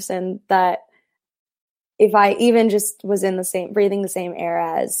one person that if I even just was breathing the same air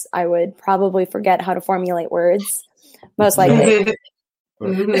as, I would probably forget how to formulate words. Most likely.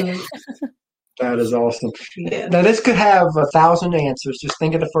 That is awesome. Yeah. Now, this could have 1,000 answers. Just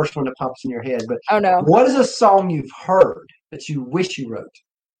think of the first one that pops in your head. But oh no, what is a song you've heard that you wish you wrote?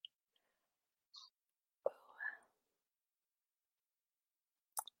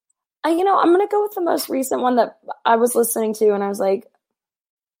 I'm going to go with the most recent one that I was listening to, and I was like,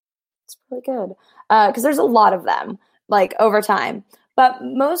 it's really good. Because there's a lot of them, like, over time. But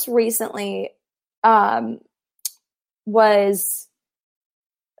most recently was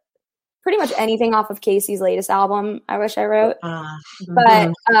pretty much anything off of Casey's latest album, I wish I wrote.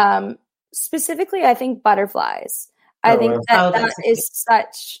 But specifically, I think Butterflies. I think that is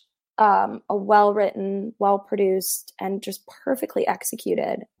such a well-written, well-produced, and just perfectly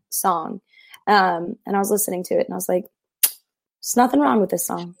executed song. And I was listening to it, and I was like, there's nothing wrong with this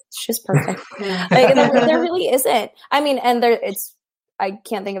song. It's just perfect. Like, there really isn't. I mean, and I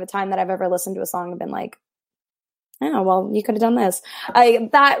can't think of a time that I've ever listened to a song and been like, oh, well, you could have done this.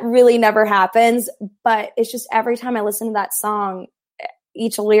 That really never happens, but it's just every time I listen to that song,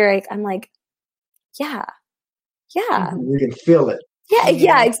 each lyric, I'm like, yeah. You can feel it.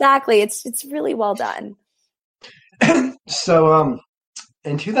 Yeah, exactly. It's really well done. So,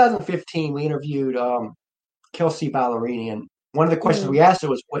 in 2015, we interviewed Kelsey Ballerini, and one of the questions we asked her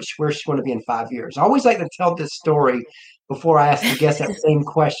was where's she going to be in 5 years. I always like to tell this story before I ask the guest that same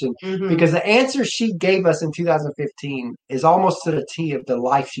question, because the answer she gave us in 2015 is almost to the T of the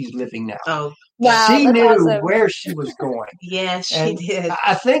life she's living now. Oh, wow! She knew where she was going. Yes, she did.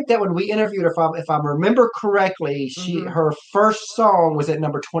 I think that when we interviewed her, if I remember correctly, her first song was at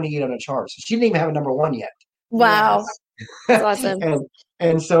number 28 on the charts. She didn't even have a number 1 yet. Wow, that's awesome.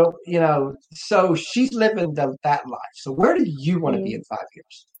 And so, so she's living that life. So where do you want to be in 5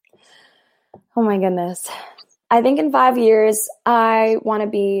 years? Oh my goodness. I think in 5 years, I want to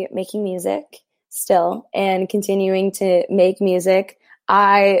be making music still and continuing to make music.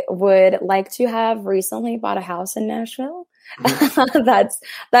 I would like to have recently bought a house in Nashville.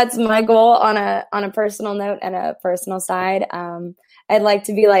 That's my goal on a personal note and a personal side. I'd like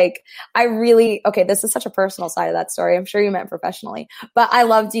to be like, this is such a personal side of that story. I'm sure you meant professionally, but I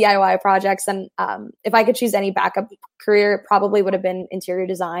love DIY projects. And if I could choose any backup career, it probably would have been interior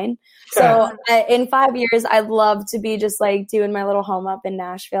design. So in 5 years, I'd love to be just like doing my little home up in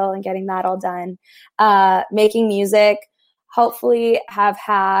Nashville and getting that all done, making music, hopefully have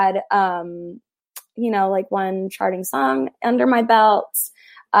had, like one charting song under my belt.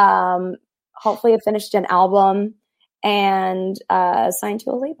 Hopefully have finished an album. and sign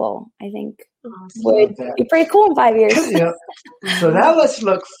to a label. I think Love would that. be pretty cool in 5 years. Yeah. So now let's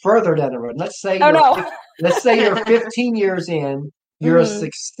look further down the road. Let's say let's say you're 15 years in, you're a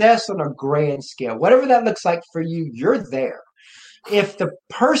success on a grand scale. Whatever that looks like for you, you're there. If the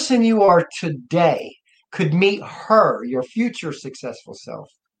person you are today could meet her, your future successful self,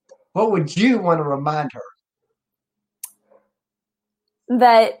 what would you want to remind her?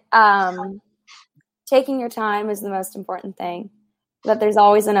 That taking your time is the most important thing, that there's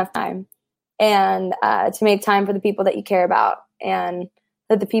always enough time, and to make time for the people that you care about, and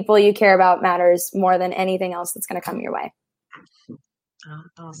that the people you care about matters more than anything else that's going to come your way. Oh,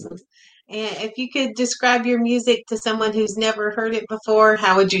 awesome. And if you could describe your music to someone who's never heard it before,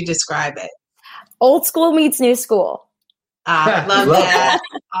 how would you describe it? Old school meets new school. I love that.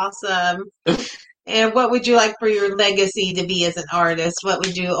 Awesome. And what would you like for your legacy to be as an artist? What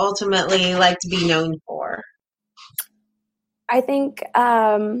would you ultimately like to be known for? I think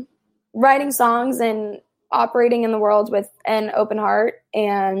writing songs and operating in the world with an open heart,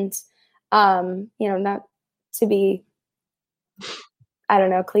 and not to be, I don't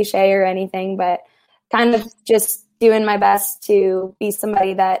know, cliche or anything, but kind of just doing my best to be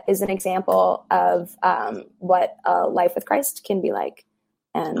somebody that is an example of what a life with Christ can be like.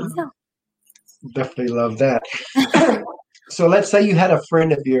 And Definitely love that. So let's say you had a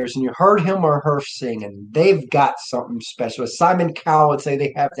friend of yours and you heard him or her sing, and they've got something special. Simon Cowell would say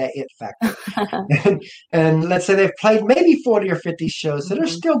they have that it factor. and let's say they've played maybe 40 or 50 shows, so they're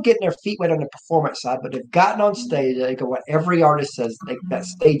still getting their feet wet on the performance side, but they've gotten on stage. They go what every artist says, that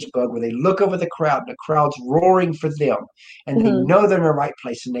stage bug where they look over the crowd and the crowd's roaring for them, and they know they're in the right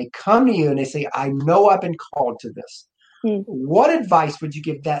place, and they come to you and they say, I know I've been called to this. What advice would you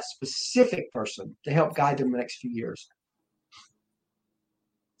give that specific person to help guide them the next few years?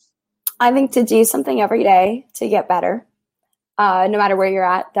 I think to do something every day to get better, no matter where you're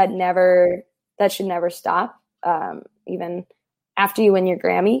at, that should never stop. Even after you win your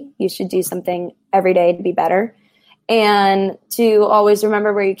Grammy, you should do something every day to be better, and to always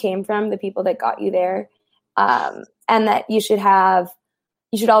remember where you came from, the people that got you there, and that you should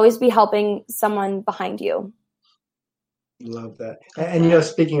always be helping someone behind you. Love that. And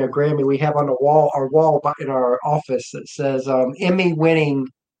speaking of Grammy, we have on our wall in our office that says Emmy winning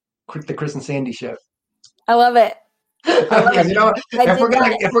the Chris and Sandy show. I love it. If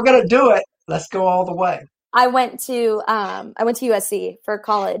we're gonna do it, let's go all the way. I went to USC for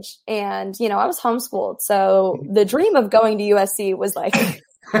college, and I was homeschooled, so the dream of going to USC was like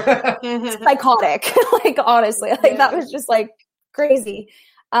psychotic. Like honestly, that was just like crazy.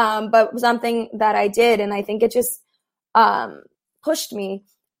 But something that I did, and I think it just pushed me.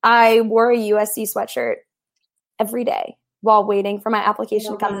 I wore a USC sweatshirt every day while waiting for my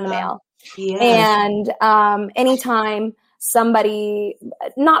application to come in the mail. And anytime somebody,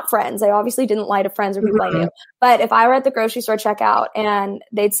 not friends, I obviously didn't lie to friends or people I knew, but if I were at the grocery store checkout and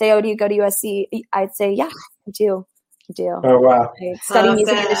they'd say, oh, do you go to USC? I'd say, yeah, I do. Oh, wow. I study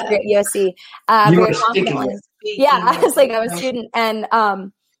music industry at USC. Very confidently. Yeah, I was a student. And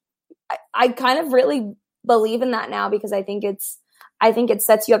I kind of really believe in that now, because I think it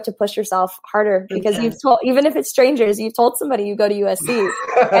sets you up to push yourself harder, because even if it's strangers, you've told somebody you go to USC.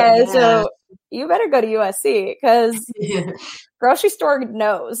 And so you better go to USC, because grocery store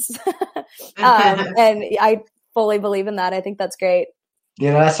knows. And I fully believe in that. I think that's great.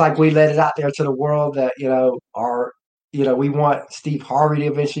 That's like we let it out there to the world that, we want Steve Harvey to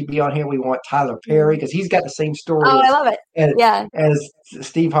eventually be on here. We want Tyler Perry, because he's got the same story. Oh, I love it. As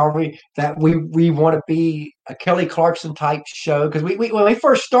Steve Harvey, that we want to be a Kelly Clarkson type show. Because we when we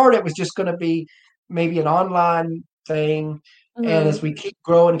first started, it was just going to be maybe an online thing. And as we keep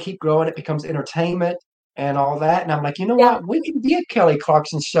growing, it becomes entertainment and all that. And I'm like, what? We can be a Kelly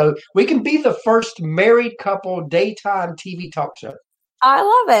Clarkson show. We can be the first married couple daytime TV talk show. I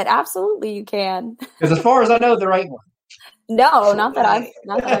love it. Absolutely, you can. Because as far as I know, there ain't one. No, not that I've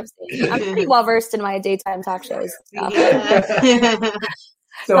seen. I'm pretty well versed in my daytime talk shows.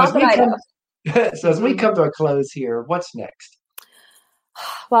 So as we come to a close here, what's next?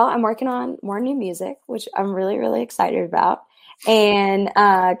 Well, I'm working on more new music, which I'm really, really excited about, and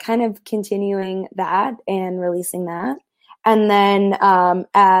kind of continuing that and releasing that. And then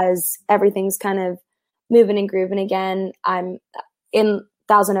as everything's kind of moving and grooving again, I'm in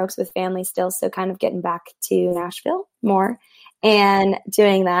Thousand Oaks with family still, so kind of getting back to Nashville more and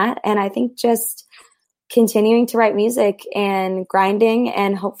doing that. And I think just continuing to write music and grinding,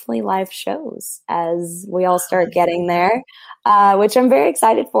 and hopefully live shows as we all start getting there, which I'm very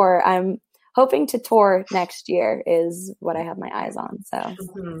excited for. I'm hoping to tour next year is what I have my eyes on. So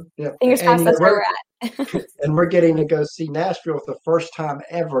Yeah. fingers crossed, that's where we're at. And we're getting to go see Nashville for the first time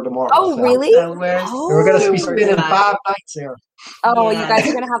ever tomorrow. Oh, so. really? So We're going to be super spending excited. 5 nights there. Oh, Yeah. you guys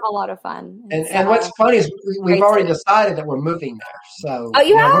are going to have a lot of fun. And what's funny is we've great already city. decided that we're moving there. So Oh,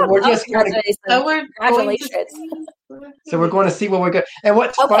 you have? we're just going to. Congratulations. So we're Congratulations. So we're going to see where we're going. And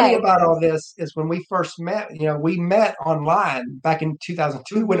what's Okay. funny about all this is when we first met, we met online back in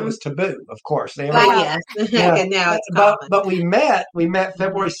 2002 when it was taboo, of course. They But only- yes, and now it's common. but we met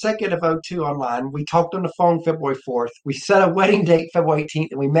February 2nd of 2002 online. We talked on the phone February 4th. We set a wedding date February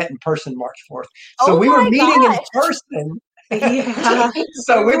 18th, and we met in person March 4th. So Oh we were my meeting gosh. in person. Yeah.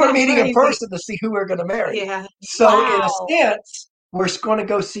 So we were meeting in Crazy. person to see who we were going to marry. Yeah. So in Wow. a sense, we're going to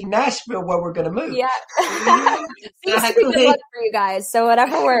go see Nashville where we're going to move. Yeah. Seems to be good luck for you guys. So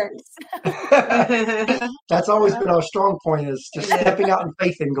whatever works. That's always been our strong point, is just stepping out in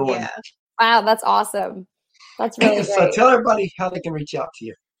faith and going. Yeah. Wow, that's awesome. That's really So great. tell everybody how they can reach out to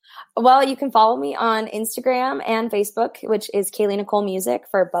you. Well, you can follow me on Instagram and Facebook, which is Kailey Nicole Music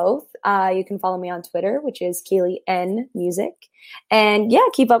for both. You can follow me on Twitter, which is Kailey N Music. And yeah,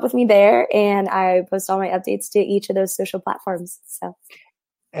 keep up with me there. And I post all my updates to each of those social platforms. So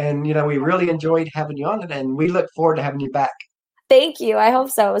And, we really enjoyed having you on it, and we look forward to having you back. thank you. I hope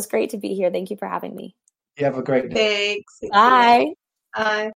so. It was great to be here. Thank you for having me. You have a great day. Thanks. Bye. Bye.